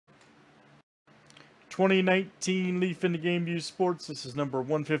2019 Leaf in the Game Used Sports. This is number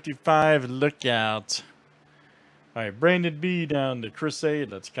 155. Look out. All right, Brandon B down to Chris A.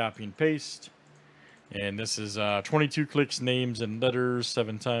 Let's copy and paste. And this is 22 clicks, names and letters,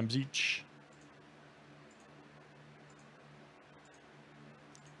 7 times each.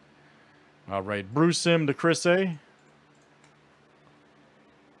 All right, Bruce M to Chris A.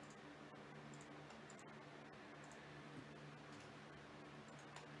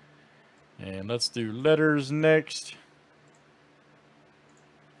 And let's do letters next.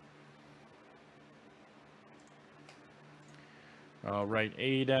 All right,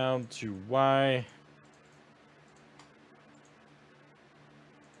 A down to Y.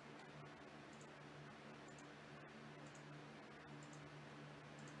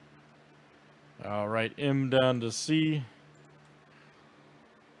 All right, M down to C.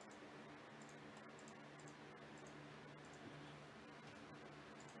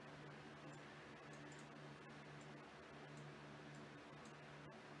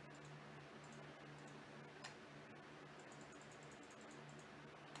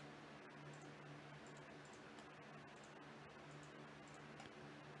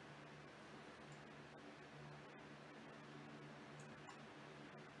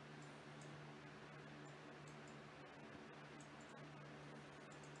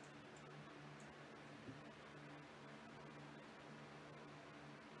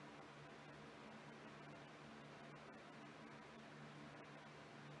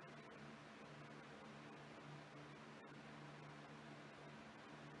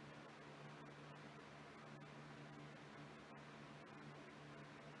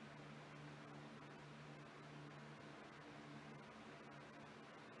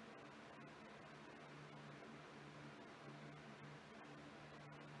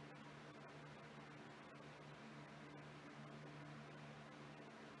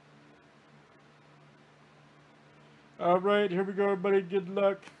 All right, here we go, everybody. Good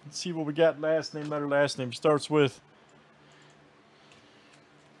luck. Let's see what we got. Last name, letter, last name starts with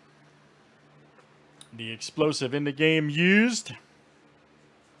the explosive in the game used.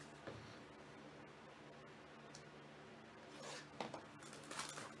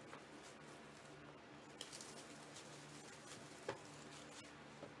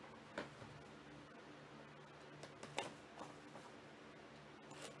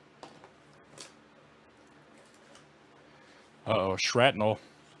 Uh-oh, shrapnel.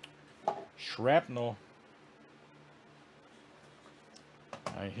 Shrapnel.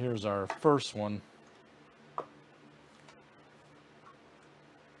 All right, here's our first one.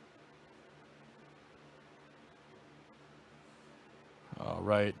 All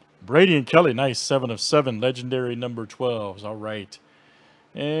right. Brady and Kelly, nice. 7 of 7. Legendary number 12s. All right.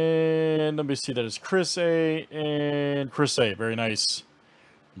 And let me see. That is Chris A and Chris A. Very nice.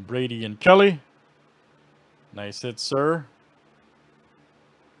 Brady and Kelly. Nice hit, sir.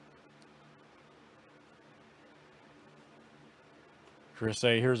 Chris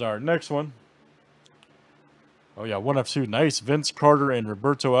A, here's our next one. Oh, yeah, 1 of 2. Nice. Vince Carter and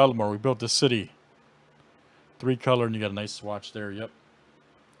Roberto Alomar. We built the city. 3 color, and you got a nice swatch there. Yep.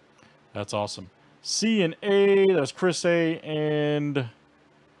 That's awesome. C and A, that's Chris A, and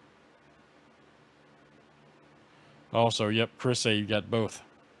also, yep, Chris A, you got both.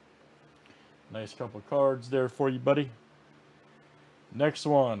 Nice couple cards there for you, buddy. Next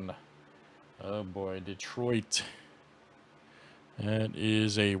one. Oh, boy, Detroit. That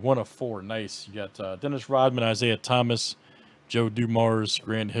is a 1 of 4. Nice. You got Dennis Rodman, Isaiah Thomas, Joe Dumars,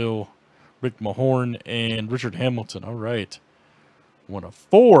 Grant Hill, Rick Mahorn, and Richard Hamilton. All right. 1 of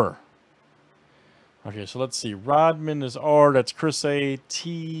 4. Okay, so let's see. Rodman is R. That's Chris A.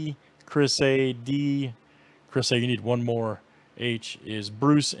 T. Chris A. D. Chris A. You need one more. H is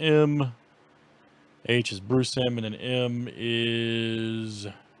Bruce M. H is Bruce M. And then M is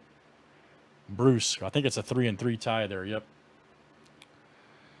Bruce. I think it's a 3 and 3 tie there. Yep.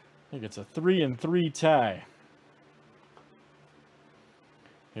 I think it's a 3 and 3 tie.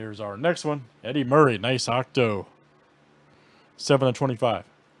 Here's our next one. Eddie Murray. Nice octo. 7 of 25.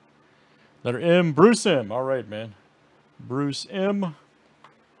 Letter M. Bruce M. All right, man. Bruce M.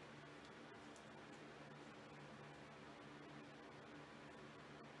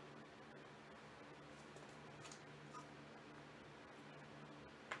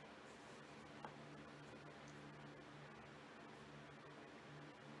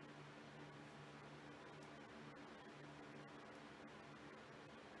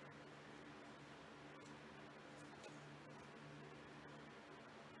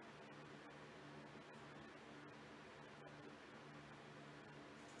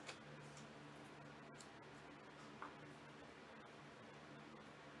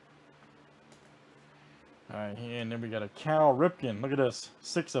 All right, and then we got a Cal Ripken. Look at this,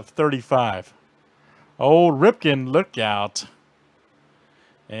 6 of 35. Old Ripken, look out.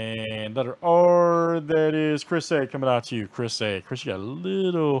 And letter R, that is Chris A. Coming out to you, Chris A. Chris, you got a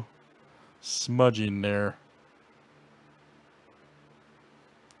little smudging there.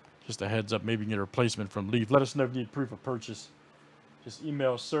 Just a heads up, maybe you can get a replacement from Leaf. Let us know if you need proof of purchase. Just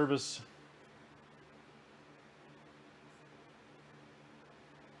email service.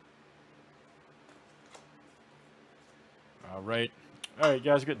 All right,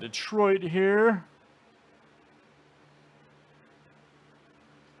 guys, we got Detroit here.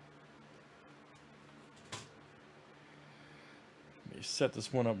 Let me set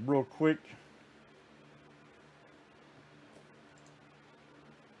this one up real quick.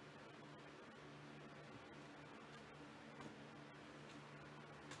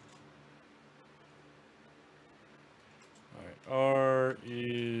 All right, R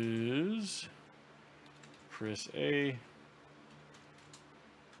is Chris A.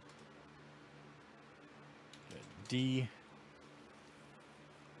 D,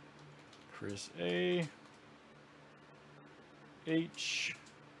 Chris A. H,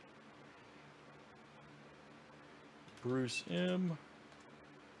 Bruce M.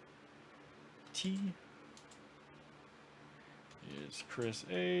 T is Chris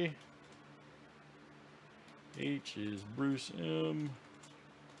A. H is Bruce M.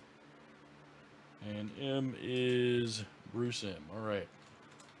 And M is Bruce M. All right.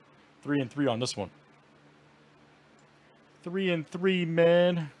 3 and 3 on this one. 3 and 3,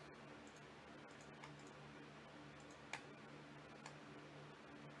 man.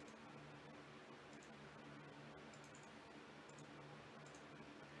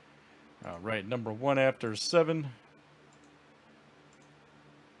 All right, number 1 after 7.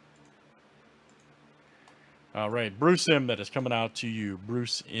 All right, Bruce M. That is coming out to you,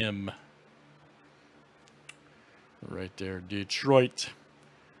 Bruce M. Right there, Detroit.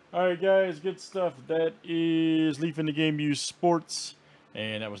 All right, guys, good stuff. That is Leaf in the Game Used Sports,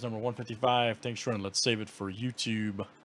 and that was number 155. Thanks for running. Let's save it for YouTube.